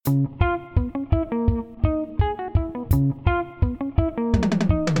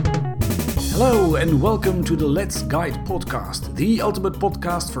Hello and welcome to the Let's Guide podcast, the ultimate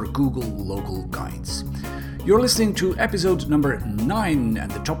podcast for Google Local Guides. You're listening to episode number 9 and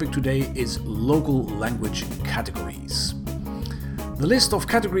the topic today is local language categories. The list of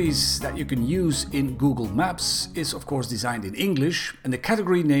categories that you can use in Google Maps is of course designed in English, and the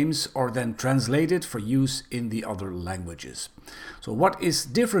category names are then translated for use in the other languages. So what is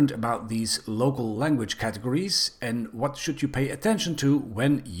different about these local language categories and what should you pay attention to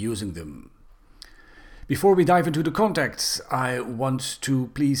when using them? Before we dive into the context, I want to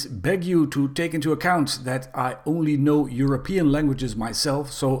please beg you to take into account that I only know European languages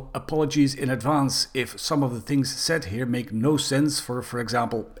myself, so apologies in advance if some of the things said here make no sense for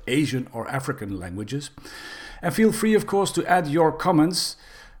example, Asian or African languages. And feel free, of course, to add your comments.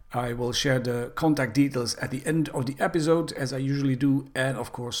 I will share the contact details at the end of the episode, as I usually do, and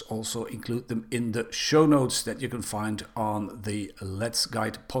of course also include them in the show notes that you can find on the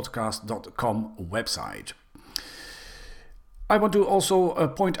letsguidepodcast.com website. I want to also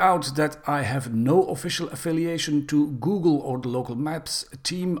point out that I have no official affiliation to Google or the Local Maps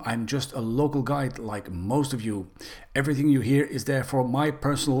team. I'm just a local guide like most of you. Everything you hear is therefore my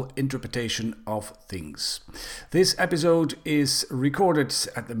personal interpretation of things. This episode is recorded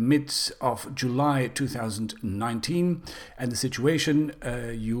at the mid of July 2019, and the situation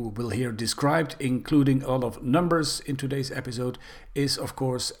you will hear described, including a lot of numbers in today's episode, is of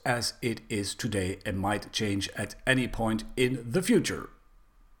course as it is today and might change at any point in the future.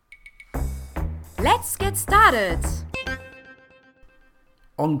 Let's get started!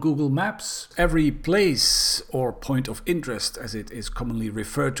 On Google Maps, every place or point of interest, as it is commonly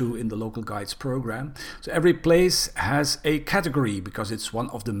referred to in the Local Guides program, so every place has a category because it's one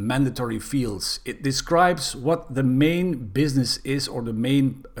of the mandatory fields. It describes what the main business is or the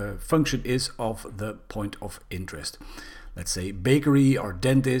main function is of the point of interest. Let's say bakery or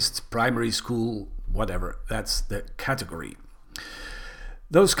dentist, primary school, whatever, that's the category.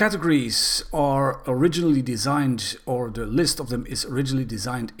 Those categories are originally designed, or the list of them is originally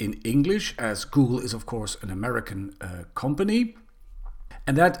designed in English, as Google is of course an American company.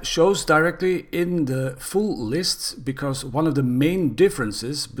 And that shows directly in the full list, because one of the main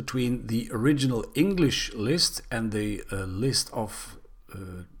differences between the original English list and the list of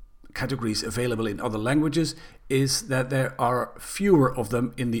categories available in other languages is that there are fewer of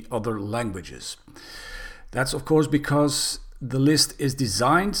them in the other languages. That's of course because the list is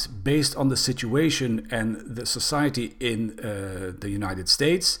designed based on the situation and the society in the United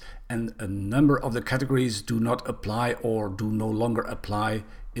States, and a number of the categories do not apply or do no longer apply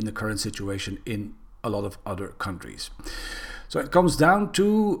in the current situation in a lot of other countries. So it comes down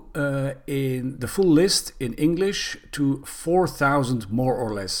to, in the full list in English, to 4,000 more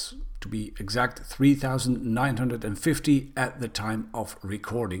or less. To be exact, 3,950 at the time of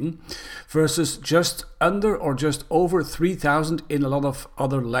recording, versus just under or just over 3,000 in a lot of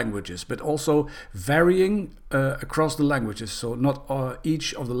other languages, but also varying across the languages. So not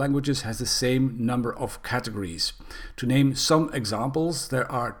each of the languages has the same number of categories. To name some examples,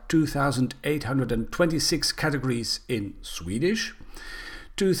 there are 2,826 categories in Swedish,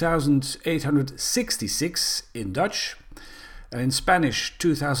 2,866 in Dutch, and in Spanish,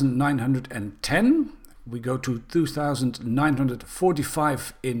 2,910. We go to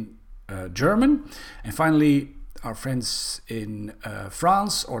 2,945 in German. And finally, our friends in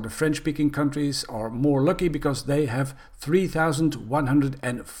France or the French-speaking countries are more lucky because they have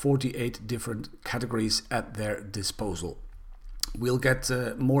 3,148 different categories at their disposal. We'll get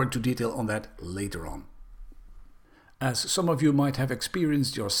more into detail on that later on. As some of you might have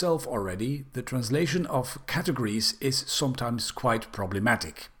experienced yourself already, the translation of categories is sometimes quite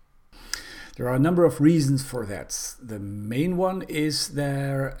problematic. There are a number of reasons for that. The main one is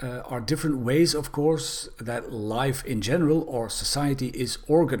there are different ways, of course, that life in general or society is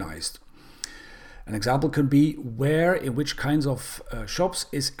organized. An example can be where, in which kinds of shops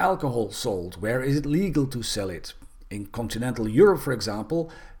is alcohol sold? Where is it legal to sell it? In continental Europe, for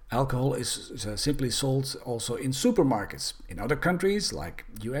example, alcohol is simply sold also in supermarkets. In other countries, like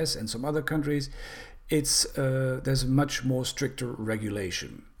US and some other countries, there's much more stricter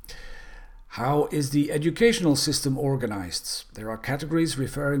regulation. How is the educational system organized? There are categories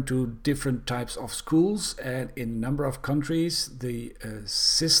referring to different types of schools, and in a number of countries, the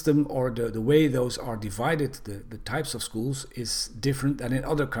system or the way those are divided, the types of schools, is different than in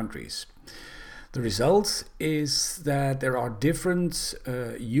other countries. The result is that there are different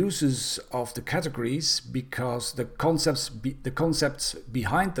uses of the categories because the concepts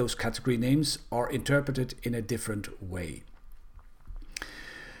behind those category names are interpreted in a different way.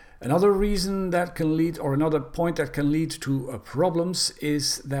 Another reason that can lead, or another point that can lead to problems,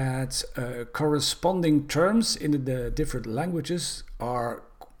 is that corresponding terms in the different languages are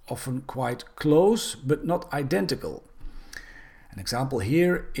often quite close but not identical. An example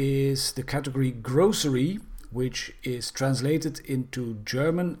here is the category grocery, which is translated into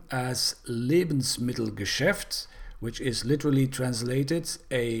German as Lebensmittelgeschäft, which is literally translated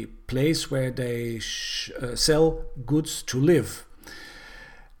a place where they sell goods to live.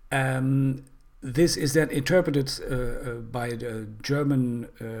 This is then interpreted by the German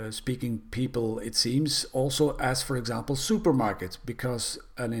speaking people, it seems, also as, for example, supermarket, because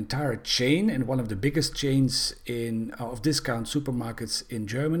an entire chain, and one of the biggest chains of discount supermarkets in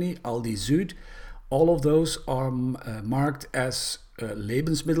Germany, Aldi Süd, all of those are marked as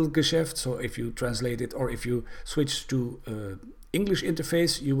Lebensmittelgeschäft. So if you translate it, or if you switch to English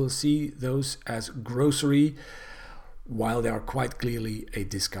interface, you will see those as grocery, while they are quite clearly a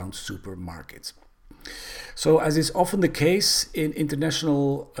discount supermarket. So, as is often the case in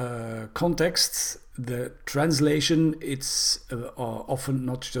international contexts, the translation, it's often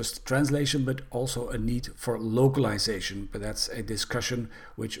not just translation, but also a need for localization. But that's a discussion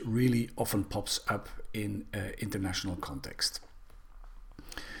which really often pops up in international context.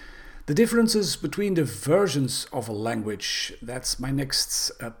 The differences between the versions of a language, that's my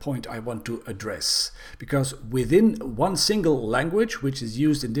next point I want to address. Because within one single language, which is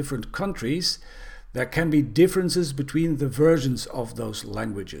used in different countries, there can be differences between the versions of those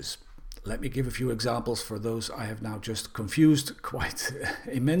languages. Let me give a few examples for those I have now just confused quite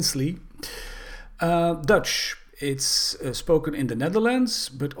immensely. Dutch. It's spoken in the Netherlands,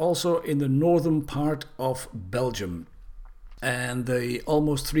 but also in the northern part of Belgium. And the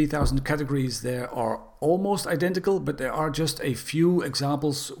almost 3,000 categories there are almost identical, but there are just a few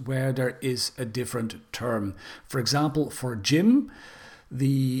examples where there is a different term. For example, for gym,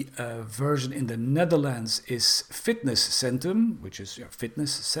 the version in the Netherlands is fitnesscentrum, which is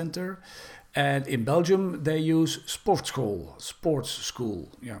fitness center. And in Belgium, they use sportschool, sports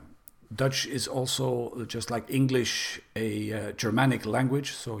school. Yeah. Dutch is also, just like English, a Germanic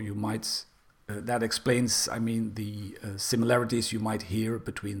language, so you might... that explains, the similarities you might hear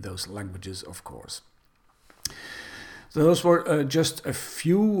between those languages, of course. So those were just a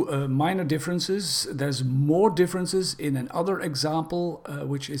few minor differences. There's more differences in another example,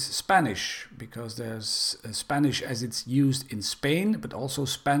 which is Spanish, because there's Spanish as it's used in Spain, but also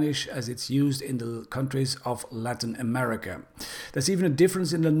Spanish as it's used in the countries of Latin America. There's even a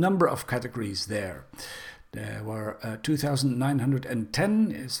difference in the number of categories there. There were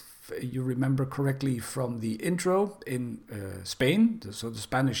 2,910, if you remember correctly from the intro, in Spain, so the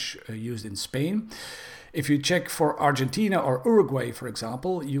Spanish used in Spain. If you check for Argentina or Uruguay, for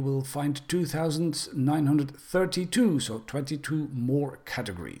example, you will find 2,932, so 22 more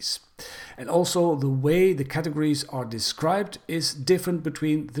categories. And also the way the categories are described is different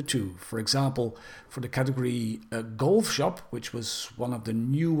between the two. For example, for the category golf shop, which was one of the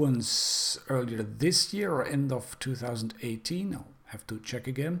new ones earlier this year or end of 2018, I'll have to check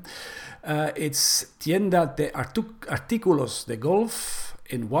again. It's Tienda de Artículos de Golf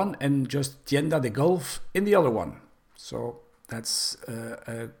in one and just Tienda de Golf in the other one. So that's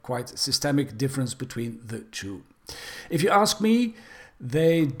a quite systemic difference between the two. If you ask me,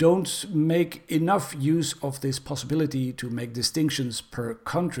 they don't make enough use of this possibility to make distinctions per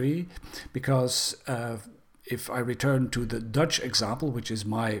country, because if I return to the Dutch example, which is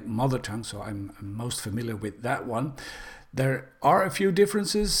my mother tongue, so I'm most familiar with that one, there are a few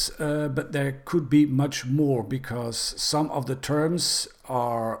differences, but there could be much more, because some of the terms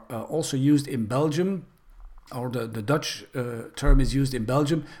are also used in Belgium, or the Dutch term is used in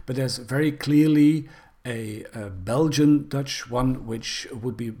Belgium, but there's very clearly a Belgian Dutch one, which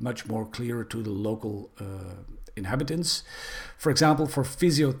would be much more clearer to the local inhabitants. For example, for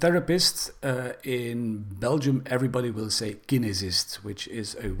physiotherapist, in Belgium, everybody will say kinesist, which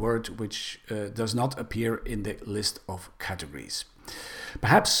is a word which does not appear in the list of categories.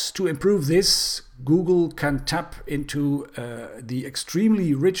 Perhaps to improve this, Google can tap into the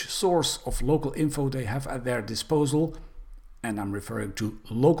extremely rich source of local info they have at their disposal, and I'm referring to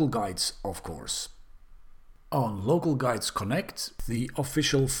local guides, of course. On Local Guides Connect, the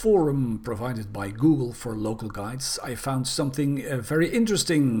official forum provided by Google for local guides, I found something very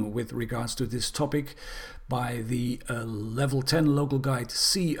interesting with regards to this topic by the level 10 local guide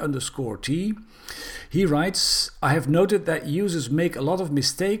C_T. He writes, I have noted that users make a lot of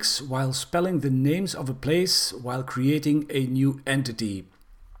mistakes while spelling the names of a place while creating a new entity.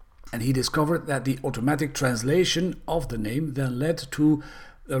 And he discovered that the automatic translation of the name then led to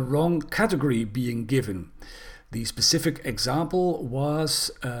a wrong category being given. The specific example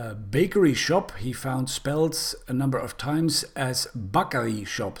was a bakery shop he found spelled a number of times as Bakari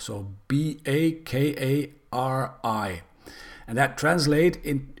shop, so Bakari. And that translates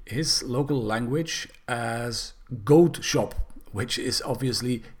in his local language as goat shop, which is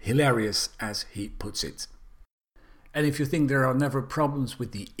obviously hilarious as he puts it. And if you think there are never problems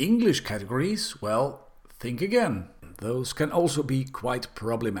with the English categories, well, think again. Those can also be quite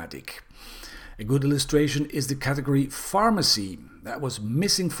problematic. A good illustration is the category pharmacy. That was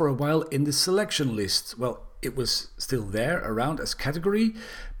missing for a while in the selection list. Well, it was still there around as category,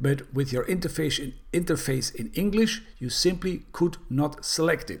 but with your interface in English, you simply could not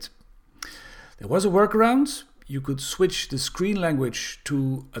select it. There was a workaround. You could switch the screen language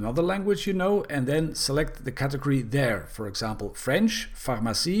to another language you know, and then select the category there. For example, French,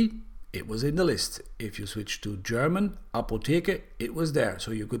 pharmacie, it was in the list. If you switch to German, Apotheke, it was there.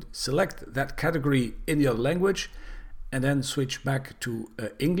 So you could select that category in the other language and then switch back to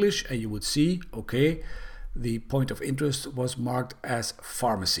English, and you would see, okay, the point of interest was marked as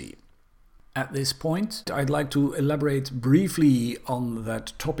pharmacy. At this point, I'd like to elaborate briefly on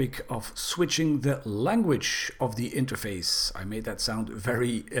that topic of switching the language of the interface. I made that sound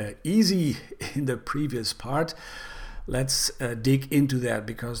very easy in the previous part. Let's dig into that,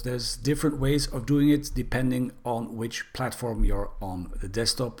 because there's different ways of doing it depending on which platform you're on, the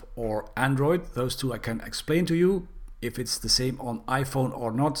desktop or Android. Those two I can explain to you. If it's the same on iPhone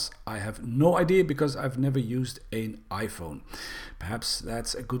or not, I have no idea, because I've never used an iPhone. Perhaps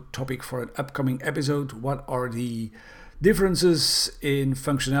that's a good topic for an upcoming episode. What are the differences in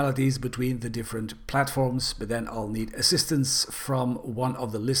functionalities between the different platforms? But then I'll need assistance from one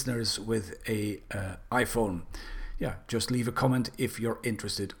of the listeners with a iPhone. Yeah, just leave a comment if you're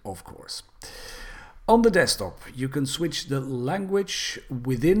interested, of course. On the desktop, you can switch the language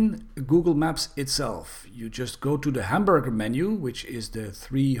within Google Maps itself. You just go to the hamburger menu, which is the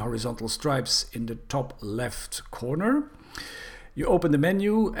 3 horizontal stripes in the top left corner. You open the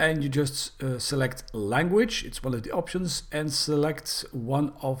menu and you just select language. It's one of the options, and select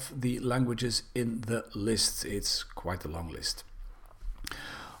one of the languages in the list. It's quite a long list.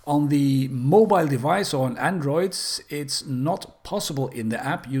 On the mobile device or on Android, it's not possible in the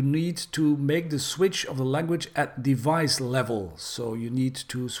app. You need to make the switch of the language at device level. So you need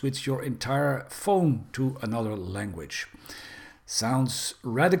to switch your entire phone to another language. Sounds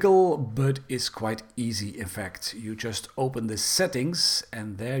radical, but is quite easy in fact. You just open the settings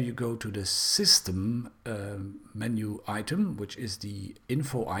and there you go to the system menu item, which is the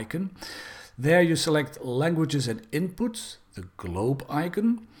info icon. There you select languages and input, the globe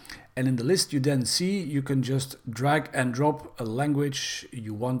icon. And in the list you then see, you can just drag and drop a language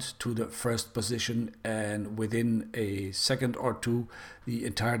you want to the first position, and within a second or two the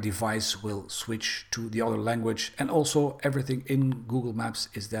entire device will switch to the other language, and also everything in Google Maps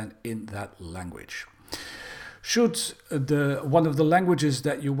is then in that language. Should one of the languages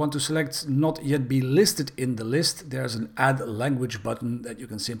that you want to select not yet be listed in the list, there's an Add Language button that you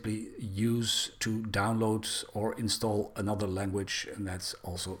can simply use to download or install another language, and that's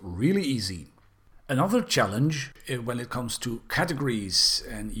also really easy. Another challenge when it comes to categories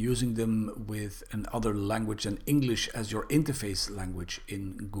and using them with another language than English as your interface language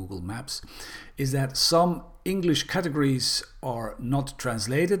in Google Maps is that some English categories are not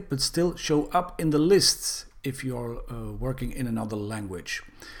translated but still show up in the lists if you're working in another language,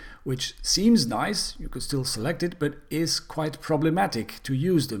 which seems nice. You could still select it, but is quite problematic to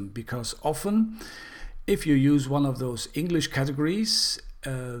use them, because often if you use one of those English categories,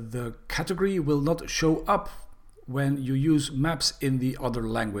 the category will not show up when you use maps in the other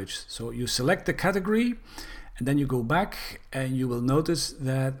language. So you select the category and then you go back and you will notice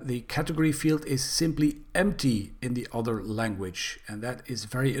that the category field is simply empty in the other language. And that is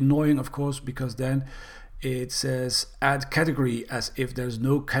very annoying, of course, because then it says add category as if there's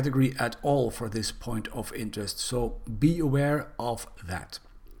no category at all for this point of interest. So be aware of that.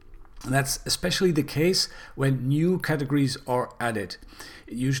 And that's especially the case when new categories are added.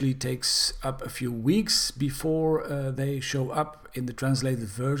 It usually takes up a few weeks before they show up in the translated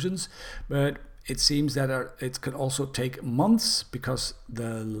versions, but it seems that it can also take months, because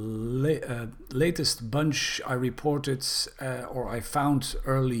the latest bunch I reported or I found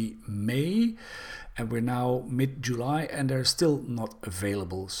early May, and we're now mid-July and they're still not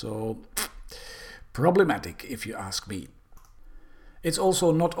available. So problematic, if you ask me. It's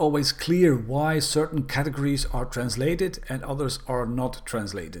also not always clear why certain categories are translated and others are not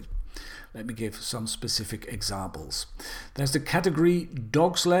translated. Let me give some specific examples. There's the category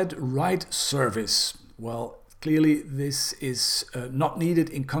dog sled ride service. Well, clearly this is not needed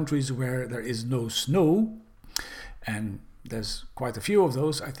in countries where there is no snow. And there's quite a few of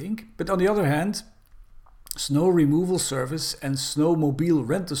those, I think. But on the other hand, snow removal service and snowmobile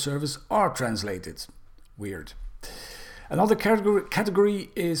rental service are translated. Weird. Another category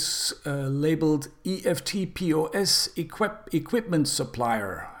is labeled EFTPOS equipment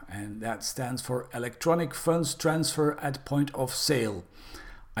supplier, and that stands for electronic funds transfer at point of sale.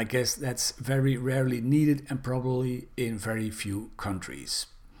 I guess that's very rarely needed and probably in very few countries.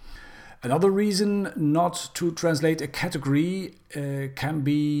 Another reason not to translate a category can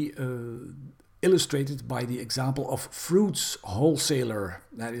be illustrated by the example of fruits wholesaler.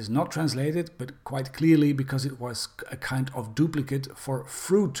 That is not translated, but quite clearly because it was a kind of duplicate for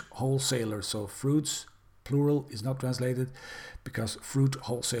fruit wholesaler. So fruits, plural, is not translated because fruit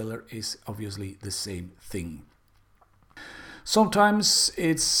wholesaler is obviously the same thing. Sometimes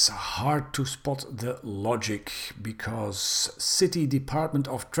it's hard to spot the logic because City Department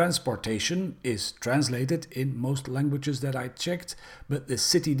of Transportation is translated in most languages that I checked, but the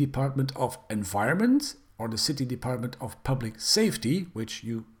City Department of Environment or the City Department of Public Safety, which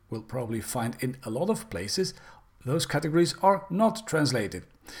you will probably find in a lot of places, those categories are not translated.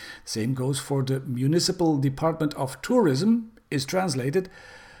 Same goes for the Municipal Department of Tourism, is translated,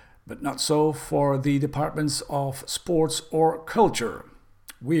 but not so for the departments of sports or culture.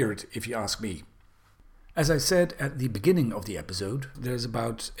 Weird, if you ask me. As I said at the beginning of the episode, there's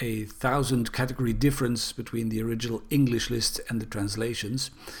about 1,000 category difference between the original English list and the translations.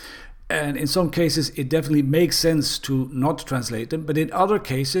 And in some cases it definitely makes sense to not translate them, but in other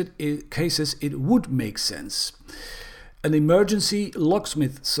cases it would make sense. An emergency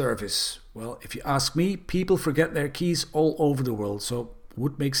locksmith service. Well, if you ask me, people forget their keys all over the world, so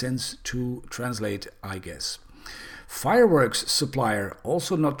would make sense to translate, I guess. Fireworks supplier,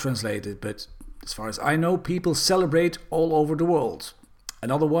 also not translated, but as far as I know, people celebrate all over the world.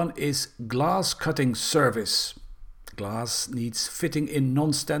 Another one is glass cutting service. Glass needs fitting in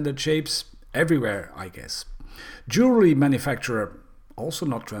non-standard shapes everywhere, I guess. Jewelry manufacturer, also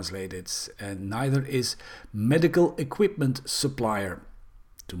not translated, and neither is medical equipment supplier.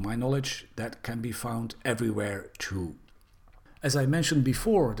 To my knowledge, that can be found everywhere too. As I mentioned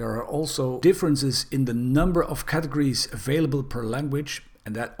before, there are also differences in the number of categories available per language,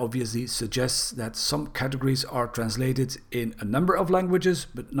 and that obviously suggests that some categories are translated in a number of languages,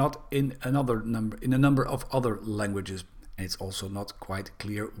 but not in a number of other languages. And it's also not quite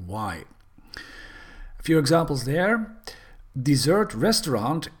clear why. A few examples there. Dessert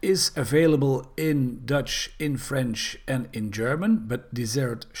restaurant is available in Dutch, in French, and in German, but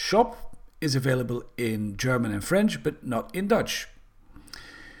dessert shop is available in German and French, but not in Dutch.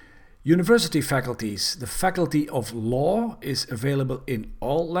 University faculties. The faculty of law is available in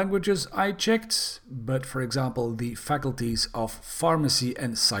all languages I checked, but for example, the faculties of pharmacy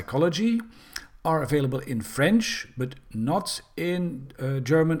and psychology are available in French, but not in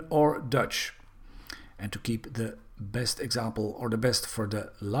German or Dutch. And to keep the best example, or the best for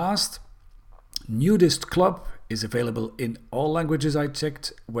the last, nudist club is available in all languages I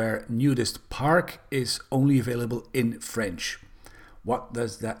checked, where nudist park is only available in French. What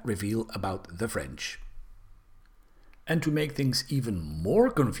does that reveal about the French? And to make things even more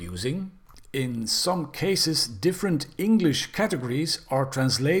confusing, in some cases different English categories are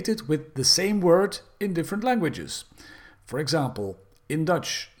translated with the same word in different languages. For example, in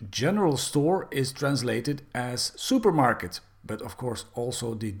Dutch, general store is translated as supermarket, but of course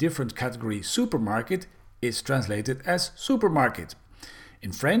also the different category supermarket is translated as supermarket.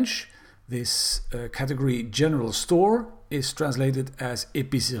 In French, this category general store is translated as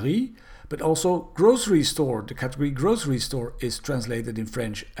épicerie, but also grocery store. The category grocery store is translated in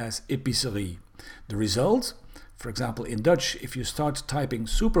French as épicerie. The result, for example, in Dutch, if you start typing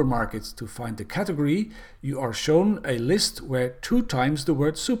supermarket to find the category, you are shown a list where 2 times the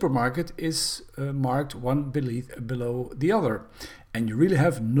word supermarket is marked one below the other. And you really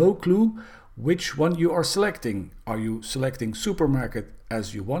have no clue which one you are selecting. Are you selecting supermarket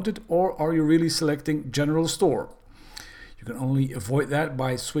as you wanted, or are you really selecting general store? You can only avoid that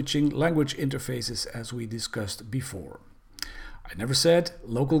by switching language interfaces as we discussed before. I never said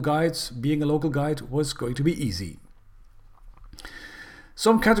being a local guide was going to be easy.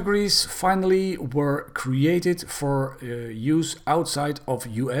 Some categories finally were created for use outside of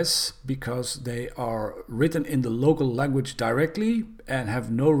US because they are written in the local language directly and have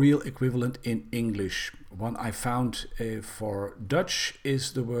no real equivalent in English. One I found for Dutch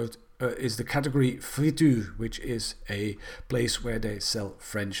is the category frituur, which is a place where they sell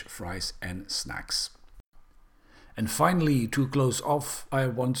French fries and snacks. And finally, to close off, I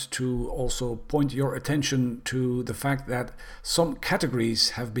want to also point your attention to the fact that some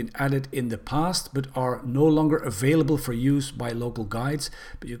categories have been added in the past but are no longer available for use by local guides,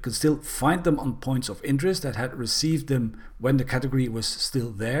 but you can still find them on points of interest that had received them when the category was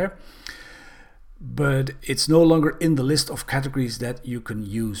still there. But it's no longer in the list of categories that you can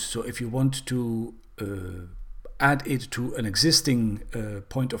use. So if you want to add it to an existing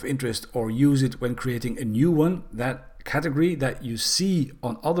point of interest or use it when creating a new one, that category that you see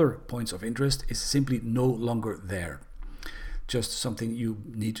on other points of interest is simply no longer there. Just something you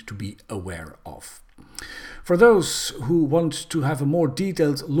need to be aware of. For those who want to have a more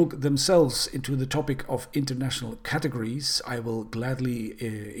detailed look themselves into the topic of international categories, I will gladly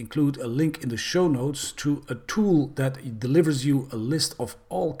include a link in the show notes to a tool that delivers you a list of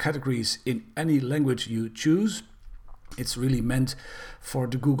all categories in any language you choose. It's really meant for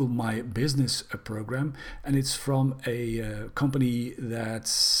the Google My Business program, and it's from a company that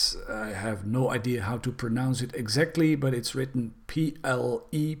I have no idea how to pronounce it exactly, but it's written pleper.com.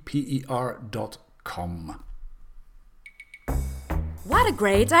 What a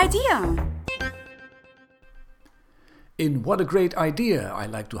great idea! In What a Great Idea, I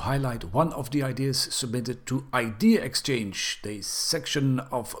like to highlight one of the ideas submitted to Idea Exchange, the section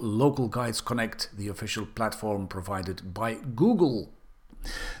of Local Guides Connect, the official platform provided by Google.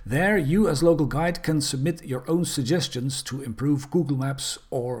 There, you as local guide can submit your own suggestions to improve Google Maps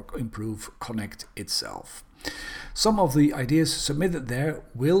or improve Connect itself. Some of the ideas submitted there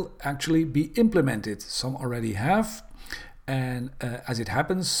will actually be implemented. Some already have. And as it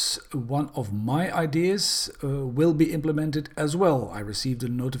happens, one of my ideas will be implemented as well. I received a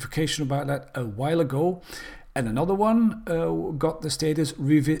notification about that a while ago. And another one got the status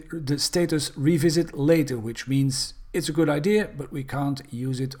revisit later, which means it's a good idea, but we can't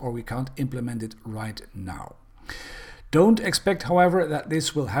use it or we can't implement it right now. Don't expect, however, that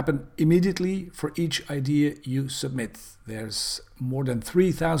this will happen immediately for each idea you submit. There's more than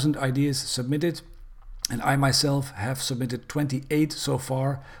 3,000 ideas submitted. And I myself have submitted 28 so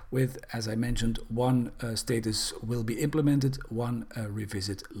far with, as I mentioned, one status will be implemented, one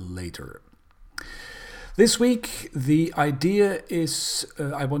revisit later. This week, the idea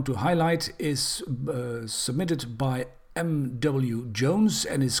I want to highlight is submitted by M.W. Jones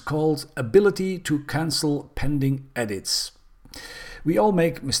and is called Ability to Cancel Pending Edits. We all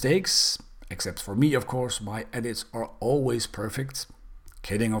make mistakes, except for me, of course. My edits are always perfect.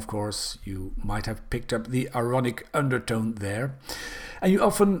 Kidding, of course, you might have picked up the ironic undertone there. And you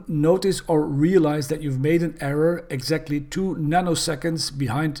often notice or realize that you've made an error exactly 2 nanoseconds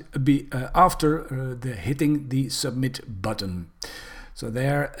after hitting the submit button. So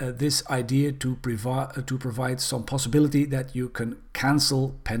there, this idea to provide some possibility that you can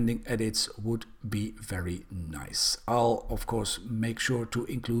cancel pending edits would be very nice. I'll, of course, make sure to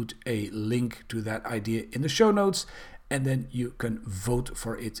include a link to that idea in the show notes, and then you can vote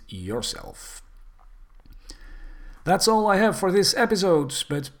for it yourself. That's all I have for this episode,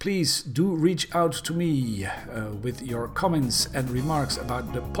 but please do reach out to me with your comments and remarks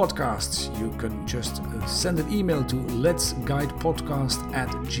about the podcasts. You can just send an email to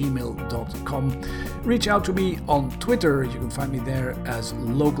letsguidepodcast@gmail.com. Reach out to me on Twitter. You can find me there as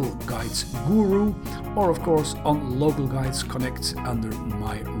Local Guides Guru, or of course on Local Guides Connect under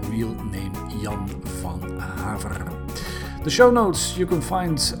my real name, Jan van Haver. The show notes you can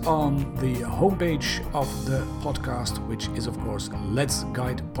find on the homepage of the podcast, which is of course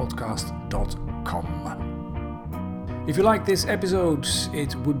letsguidepodcast.com. If you like this episode,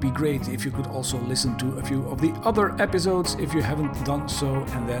 it would be great if you could also listen to a few of the other episodes if you haven't done so,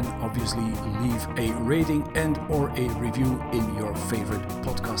 and then obviously leave a rating and or a review in your favorite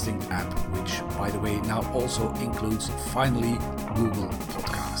podcasting app, which by the way now also includes finally Google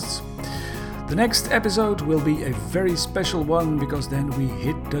Podcasts. The next episode will be a very special one because then we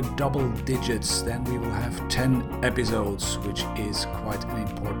hit the double digits. Then we will have 10 episodes, which is quite an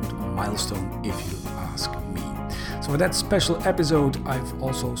important milestone if you ask me. So for that special episode, I've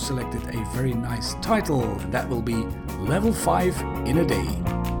also selected a very nice title, and that will be Level 5 in a Day.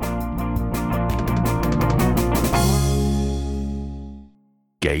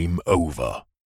 Game over.